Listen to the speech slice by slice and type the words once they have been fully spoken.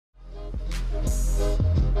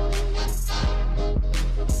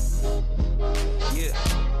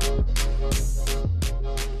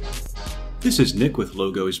This is Nick with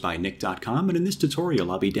logosbynick.com, and in this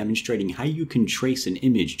tutorial I'll be demonstrating how you can trace an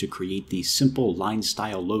image to create these simple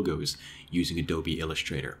line-style logos using Adobe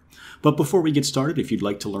Illustrator. But before we get started, if you'd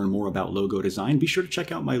like to learn more about logo design, be sure to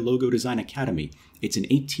check out my Logo Design Academy. It's an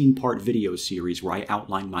 18-part video series where I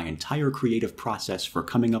outline my entire creative process for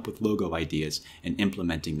coming up with logo ideas and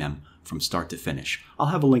implementing them from start to finish. I'll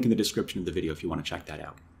have a link in the description of the video if you want to check that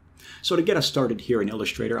out. So to get us started here in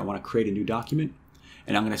Illustrator, I want to create a new document.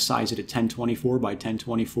 And I'm going to size it at 1024 by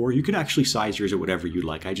 1024. You can actually size yours at whatever you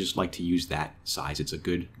like. I just like to use that size. It's a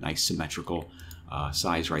good, nice, symmetrical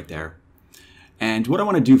size right there. And what I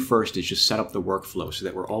want to do first is just set up the workflow so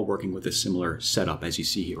that we're all working with a similar setup as you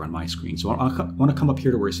see here on my screen. So I want to come up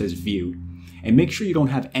here to where it says View, and make sure you don't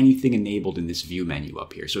have anything enabled in this View menu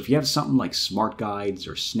up here. So if you have something like Smart Guides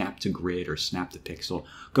or Snap to Grid or Snap to Pixel,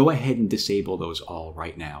 go ahead and disable those all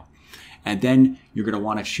right now. And then you're going to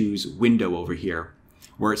want to choose Window over here.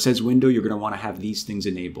 Where it says Window, you're going to want to have these things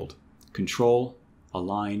enabled: Control,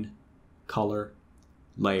 Align, Color,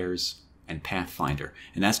 Layers, and Pathfinder.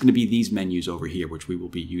 And that's going to be these menus over here, which we will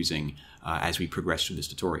be using as we progress through this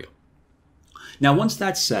tutorial. Now, once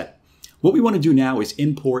that's set, what we want to do now is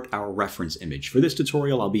import our reference image. For this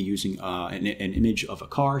tutorial, I'll be using an image of a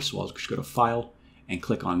car, so I'll just go to File and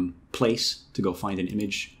click on Place to go find an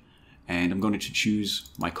image. And I'm going to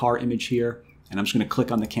choose my car image here. And I'm just going to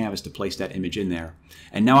click on the canvas to place that image in there.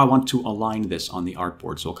 And now I want to align this on the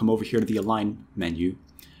artboard. So I'll come over here to the Align menu.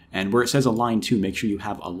 And where it says Align to, make sure you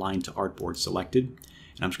have Align to Artboard selected.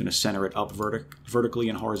 And I'm just going to center it up vertically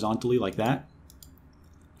and horizontally like that.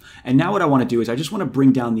 And now what I want to do is I just want to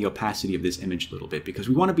bring down the opacity of this image a little bit, because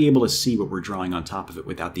we want to be able to see what we're drawing on top of it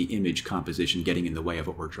without the image composition getting in the way of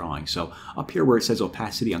what we're drawing. So up here where it says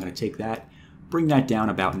Opacity, I'm going to take that, bring that down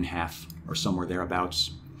about in half or somewhere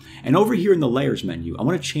thereabouts. And over here in the Layers menu, I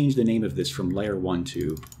want to change the name of this from Layer 1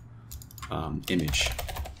 to Image.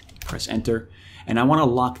 Press Enter. And I want to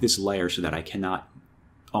lock this layer so that I cannot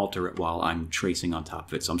alter it while I'm tracing on top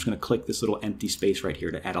of it. So I'm just going to click this little empty space right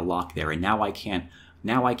here to add a lock there. And now I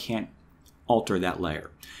can't alter that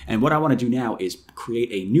layer. And what I want to do now is create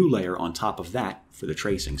a new layer on top of that for the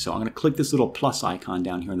tracing. So I'm going to click this little plus icon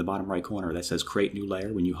down here in the bottom right corner that says Create New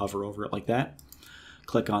Layer when you hover over it like that.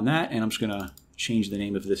 Click on that, and I'm just going to change the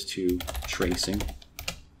name of this to Tracing.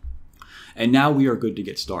 And now we are good to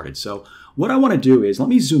get started. So what I want to do is, let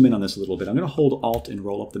me zoom in on this a little bit. I'm going to hold Alt and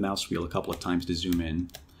roll up the mouse wheel a couple of times to zoom in.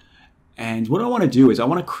 And what I want to do is I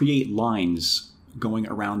want to create lines going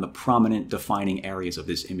around the prominent defining areas of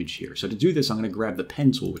this image here. So to do this, I'm going to grab the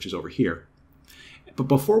pen tool, which is over here. But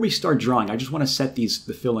before we start drawing, I just want to set the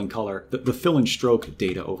fill and color, the fill and stroke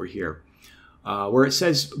data over here. Where it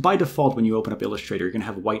says, by default, when you open up Illustrator, you're going to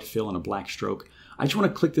have white fill and a black stroke. I just want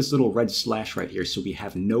to click this little red slash right here so we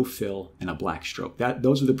have no fill and a black stroke.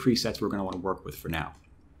 Those are the presets we're going to want to work with for now.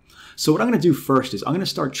 So what I'm going to do first is I'm going to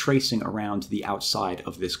start tracing around the outside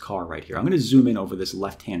of this car right here. I'm going to zoom in over this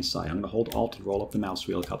left-hand side. I'm going to hold Alt and roll up the mouse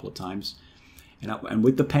wheel a couple of times. And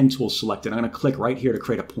with the pen tool selected, I'm going to click right here to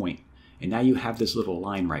create a point. And now you have this little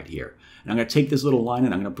line right here. And I'm going to take this little line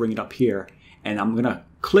and I'm going to bring it up here. And I'm going to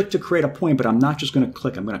click to create a point, but I'm not just going to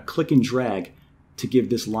click. I'm going to click and drag to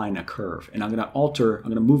give this line a curve. And I'm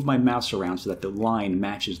going to move my mouse around so that the line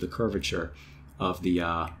matches the curvature of the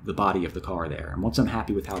body of the car there. And once I'm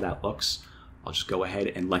happy with how that looks, I'll just go ahead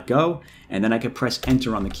and let go. And then I can press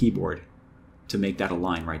Enter on the keyboard to make that a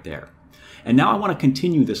line right there. And now I want to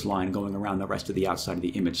continue this line going around the rest of the outside of the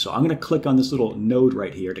image. So I'm going to click on this little node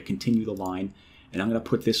right here to continue the line. And I'm going to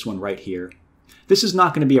put this one right here. This is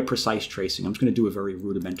not going to be a precise tracing. I'm just going to do a very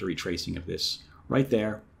rudimentary tracing of this right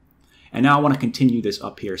there. And now I want to continue this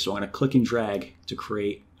up here. So I'm going to click and drag to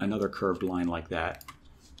create another curved line like that.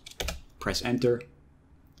 Press Enter.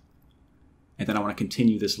 And then I want to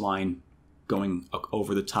continue this line going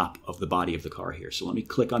over the top of the body of the car here. So let me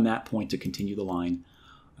click on that point to continue the line.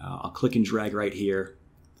 I'll click and drag right here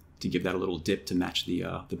to give that a little dip to match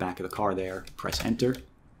the back of the car there. Press Enter.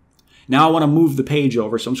 Now I want to move the page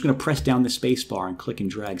over, so I'm just going to press down the space bar and click and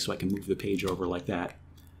drag so I can move the page over like that.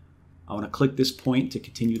 I want to click this point to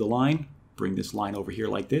continue the line, bring this line over here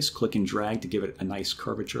like this, click and drag to give it a nice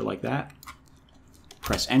curvature like that.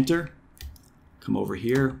 Press Enter, come over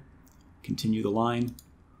here, continue the line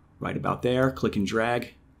right about there, click and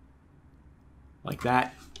drag like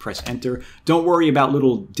that, press Enter. Don't worry about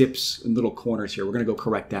little dips and little corners here. We're going to go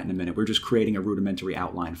correct that in a minute. We're just creating a rudimentary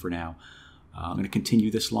outline for now. I'm going to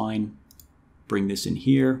continue this line, bring this in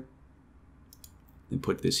here, then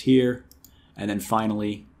put this here, and then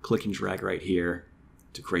finally click and drag right here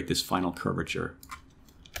to create this final curvature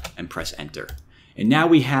and press Enter. And now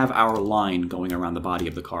we have our line going around the body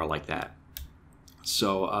of the car like that.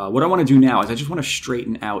 So what I want to do now is I just want to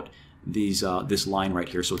straighten out this line right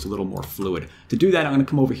here so it's a little more fluid. To do that, I'm going to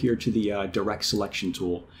come over here to the direct selection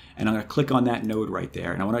tool, and I'm going to click on that node right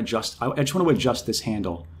there, and I just want to adjust this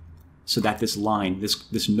handle so that this line,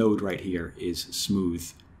 this node right here, is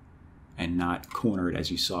smooth and not cornered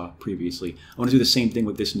as you saw previously. I want to do the same thing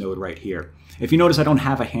with this node right here. If you notice, I don't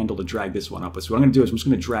have a handle to drag this one up, so what I'm going to do is I'm just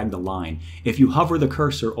going to drag the line. If you hover the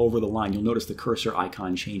cursor over the line, you'll notice the cursor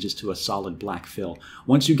icon changes to a solid black fill.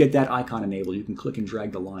 Once you get that icon enabled, you can click and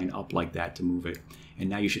drag the line up like that to move it. And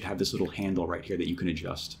now you should have this little handle right here that you can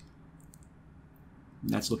adjust.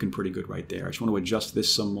 And that's looking pretty good right there. I just want to adjust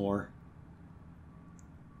this some more.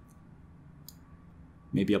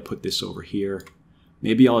 Maybe I'll put this over here.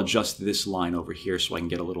 Maybe I'll adjust this line over here so I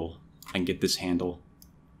can get this handle.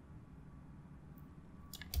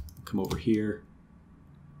 Come over here.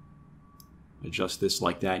 Adjust this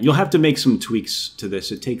like that. You'll have to make some tweaks to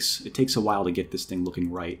this. It takes a while to get this thing looking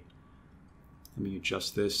right. Let me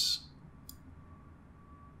adjust this.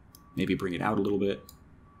 Maybe bring it out a little bit.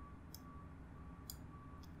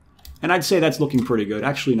 And I'd say that's looking pretty good.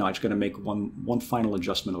 Actually, no, I'm just going to make one final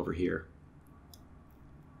adjustment over here.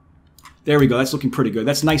 There we go, that's looking pretty good.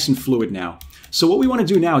 That's nice and fluid now. So what we want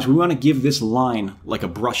to do now is we want to give this line like a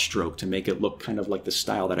brush stroke to make it look kind of like the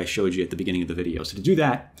style that I showed you at the beginning of the video. So to do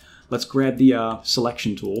that, let's grab the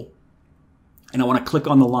selection tool, and I want to click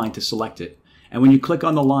on the line to select it. And when you click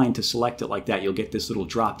on the line to select it like that, you'll get this little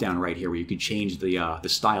drop down right here where you can change the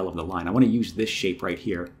style of the line. I want to use this shape right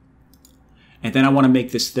here. And then I want to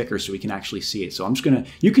make this thicker so we can actually see it. So I'm just going to,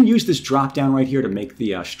 you can use this drop down right here to make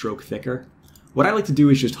the stroke thicker. What I like to do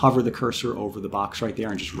is just hover the cursor over the box right there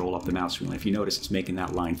and just roll up the mouse wheel. And if you notice, it's making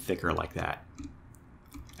that line thicker like that.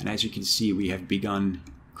 And as you can see, we have begun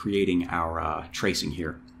creating our tracing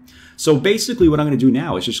here. So basically what I'm going to do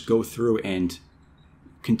now is just go through and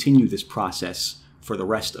continue this process for the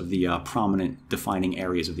rest of the prominent defining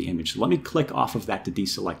areas of the image. So let me click off of that to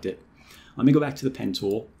deselect it. Let me go back to the pen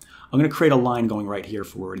tool. I'm going to create a line going right here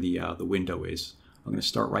for where the window is. I'm going to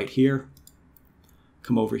start right here,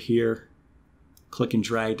 come over here, click and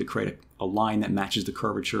drag to create a line that matches the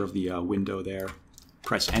curvature of the window there.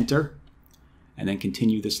 Press enter, and then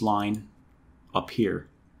continue this line up here.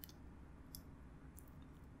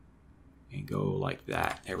 And go like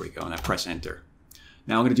that. There we go, and I press enter.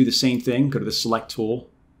 Now I'm going to do the same thing. Go to the select tool,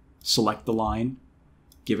 select the line,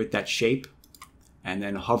 give it that shape, and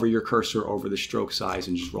then hover your cursor over the stroke size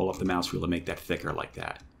and just roll up the mouse wheel to make that thicker like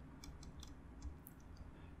that.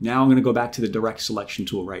 Now I'm going to go back to the direct selection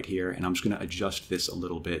tool right here, and I'm just going to adjust this a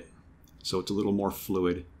little bit so it's a little more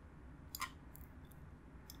fluid.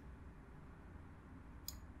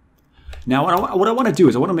 Now what I want to do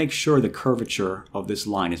is I want to make sure the curvature of this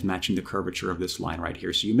line is matching the curvature of this line right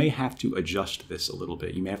here. So you may have to adjust this a little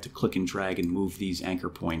bit. You may have to click and drag and move these anchor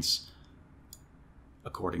points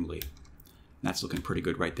accordingly. That's looking pretty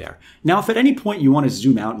good right there. Now if at any point you want to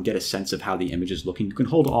zoom out and get a sense of how the image is looking, you can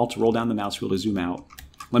hold Alt to roll down the mouse wheel to zoom out.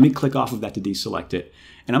 Let me click off of that to deselect it.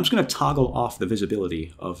 And I'm just going to toggle off the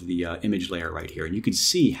visibility of the image layer right here. And you can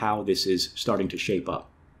see how this is starting to shape up.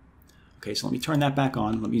 Okay, so let me turn that back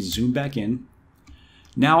on. Let me zoom back in.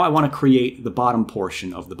 Now I want to create the bottom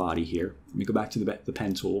portion of the body here. Let me go back to the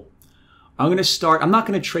pen tool. I'm going to start, I'm not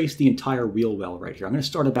going to trace the entire wheel well right here. I'm going to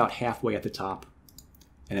start about halfway at the top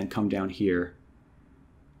and then come down here.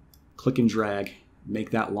 Click and drag.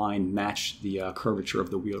 Make that line match the curvature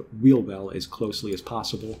of the wheel well as closely as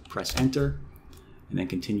possible. Press enter, and then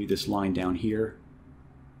continue this line down here.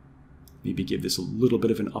 Maybe give this a little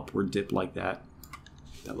bit of an upward dip like that.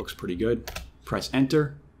 That looks pretty good. Press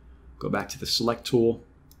enter, go back to the select tool,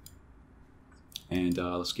 and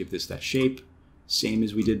let's give this that shape. Same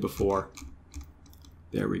as we did before.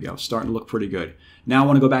 There we go, starting to look pretty good. Now I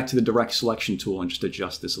want to go back to the direct selection tool and just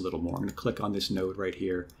adjust this a little more. I'm going to click on this node right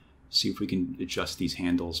here. See if we can adjust these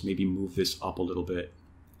handles. Maybe move this up a little bit.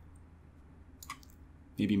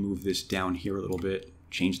 Maybe move this down here a little bit.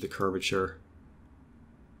 Change the curvature.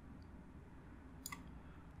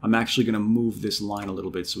 I'm actually going to move this line a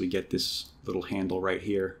little bit so we get this little handle right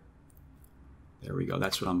here. There we go.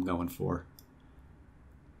 That's what I'm going for.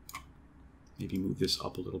 Maybe move this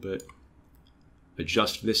up a little bit.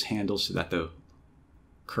 Adjust this handle so that the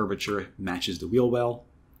curvature matches the wheel well.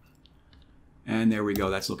 And there we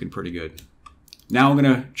go, that's looking pretty good. Now I'm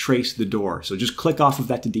going to trace the door. So just click off of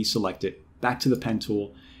that to deselect it. Back to the pen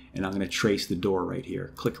tool, and I'm going to trace the door right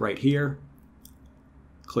here. Click right here,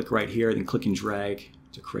 then click and drag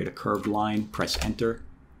to create a curved line. Press enter.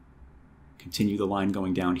 Continue the line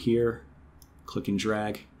going down here. Click and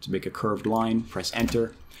drag to make a curved line. Press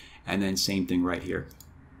enter. And then same thing right here.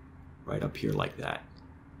 Right up here like that.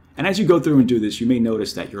 And as you go through and do this, you may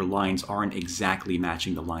notice that your lines aren't exactly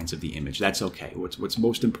matching the lines of the image. That's okay. What's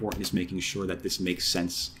most important is making sure that this makes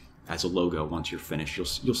sense as a logo once you're finished.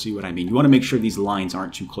 You'll see what I mean. You want to make sure these lines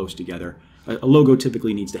aren't too close together. A logo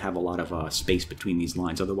typically needs to have a lot of space between these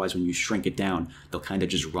lines. Otherwise, when you shrink it down, they'll kind of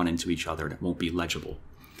just run into each other and it won't be legible.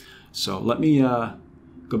 So let me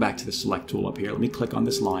go back to the select tool up here. Let me click on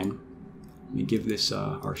this line. Let me give this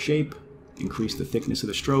our shape, increase the thickness of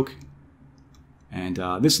the stroke. And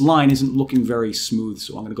this line isn't looking very smooth,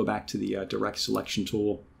 so I'm going to go back to the direct selection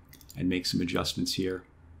tool and make some adjustments here.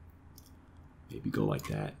 Maybe go like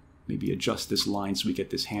that. Maybe adjust this line so we get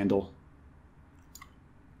this handle.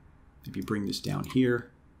 Maybe bring this down here.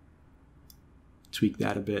 Tweak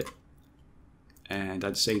that a bit. And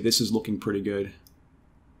I'd say this is looking pretty good.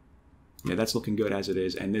 Yeah, that's looking good as it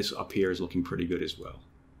is. And this up here is looking pretty good as well.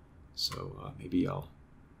 So maybe I'll...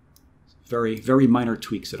 Very, very minor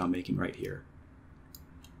tweaks that I'm making right here.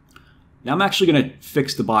 Now I'm actually going to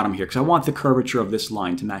fix the bottom here because I want the curvature of this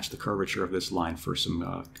line to match the curvature of this line for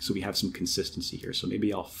some, so we have some consistency here. So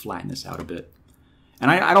maybe I'll flatten this out a bit. And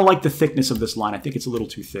I don't like the thickness of this line. I think it's a little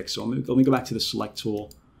too thick. So let me go back to the select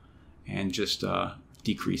tool and just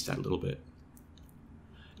decrease that a little bit.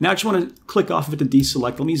 Now I just want to click off of it to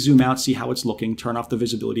deselect. Let me zoom out, see how it's looking, turn off the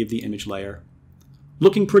visibility of the image layer.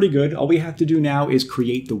 Looking pretty good. All we have to do now is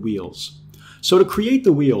create the wheels. So to create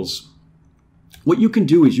the wheels, what you can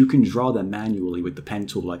do is you can draw them manually with the pen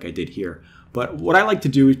tool like I did here. But what I like to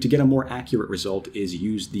do to get a more accurate result is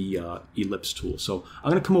use the Ellipse tool. So I'm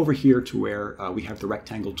going to come over here to where we have the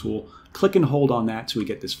rectangle tool, click and hold on that so we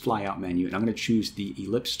get this flyout menu, and I'm going to choose the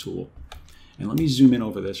Ellipse tool. And let me zoom in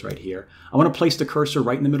over this right here. I want to place the cursor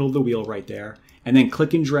right in the middle of the wheel right there, and then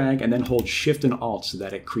click and drag and then hold Shift and Alt so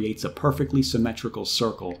that it creates a perfectly symmetrical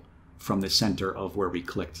circle from the center of where we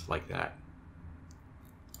clicked like that.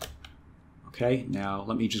 Okay, now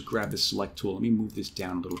let me just grab the select tool. Let me move this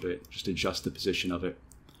down a little bit, just adjust the position of it.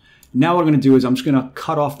 Now what I'm going to do is I'm just going to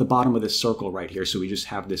cut off the bottom of this circle right here so we just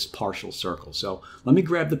have this partial circle. So let me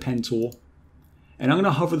grab the pen tool and I'm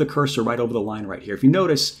going to hover the cursor right over the line right here. If you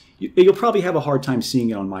notice, you'll probably have a hard time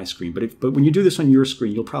seeing it on my screen, but when you do this on your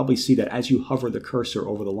screen, you'll probably see that as you hover the cursor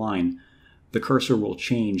over the line, the cursor will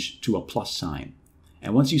change to a plus sign.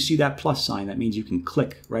 And once you see that plus sign, that means you can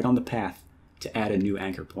click right on the path to add a new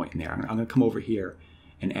anchor point in there. I'm going to come over here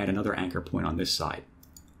and add another anchor point on this side.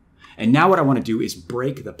 And now what I want to do is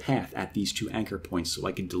break the path at these two anchor points so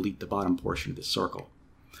I can delete the bottom portion of the circle.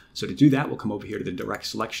 So to do that, we'll come over here to the direct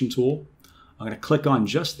selection tool. I'm going to click on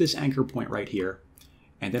just this anchor point right here.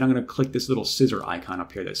 And then I'm going to click this little scissor icon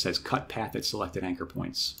up here that says cut path at selected anchor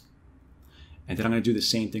points. And then I'm going to do the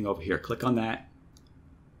same thing over here. Click on that,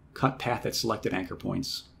 cut path at selected anchor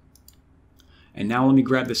points. And now let me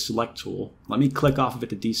grab the select tool. Let me click off of it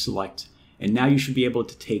to deselect. And now you should be able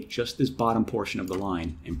to take just this bottom portion of the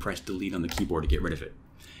line and press delete on the keyboard to get rid of it.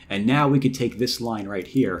 And now we could take this line right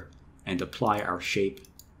here and apply our shape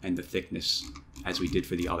and the thickness as we did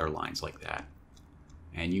for the other lines like that.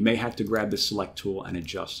 And you may have to grab the select tool and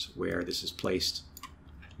adjust where this is placed.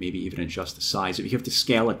 Maybe even adjust the size. If you have to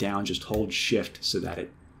scale it down, just hold Shift so that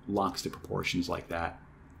it locks the proportions like that.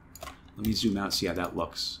 Let me zoom out, see how that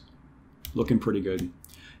looks. Looking pretty good.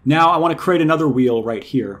 Now I want to create another wheel right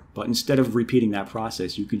here, but instead of repeating that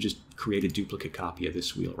process, you can just create a duplicate copy of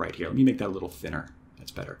this wheel right here. Let me make that a little thinner.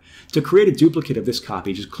 That's better. To create a duplicate of this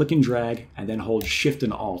copy, just click and drag and then hold Shift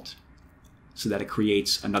and Alt so that it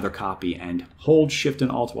creates another copy, and hold Shift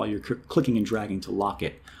and Alt while you're clicking and dragging to lock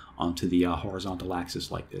it onto the horizontal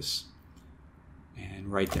axis like this. And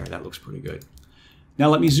right there, that looks pretty good. Now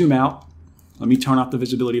let me zoom out. Let me turn off the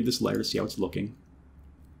visibility of this layer to see how it's looking.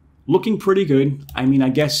 Looking pretty good. I mean, I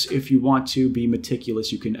guess if you want to be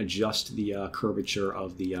meticulous, you can adjust the curvature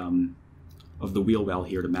of the wheel well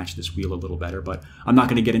here to match this wheel a little better, but I'm not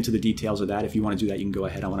going to get into the details of that. If you want to do that, you can go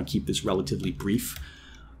ahead. I want to keep this relatively brief.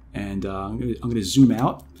 And I'm going to zoom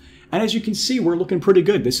out. And as you can see, we're looking pretty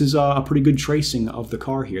good. This is a pretty good tracing of the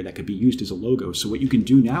car here that could be used as a logo. So what you can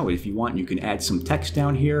do now, if you want, you can add some text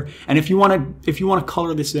down here. And if you want to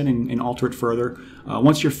color this in and alter it further,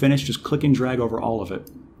 once you're finished, just click and drag over all of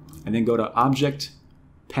it. And then go to Object,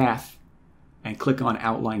 Path, and click on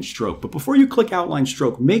Outline Stroke. But before you click Outline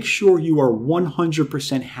Stroke, make sure you are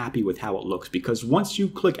 100% happy with how it looks, because once you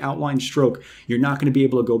click Outline Stroke, you're not going to be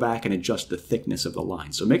able to go back and adjust the thickness of the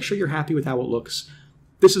line. So make sure you're happy with how it looks.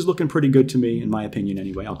 This is looking pretty good to me, in my opinion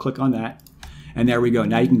anyway. I'll click on that, and there we go.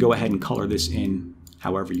 Now you can go ahead and color this in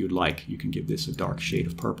however you'd like. You can give this a dark shade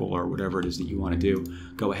of purple or whatever it is that you want to do.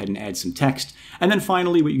 Go ahead and add some text. And then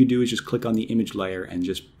finally what you can do is just click on the image layer and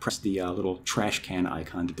just press the little trash can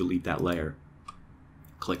icon to delete that layer.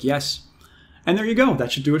 Click yes. And there you go.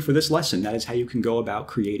 That should do it for this lesson. That is how you can go about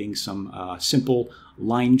creating some simple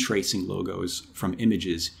line tracing logos from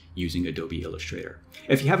images using Adobe Illustrator.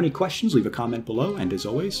 If you have any questions, leave a comment below. And as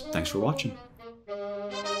always, thanks for watching.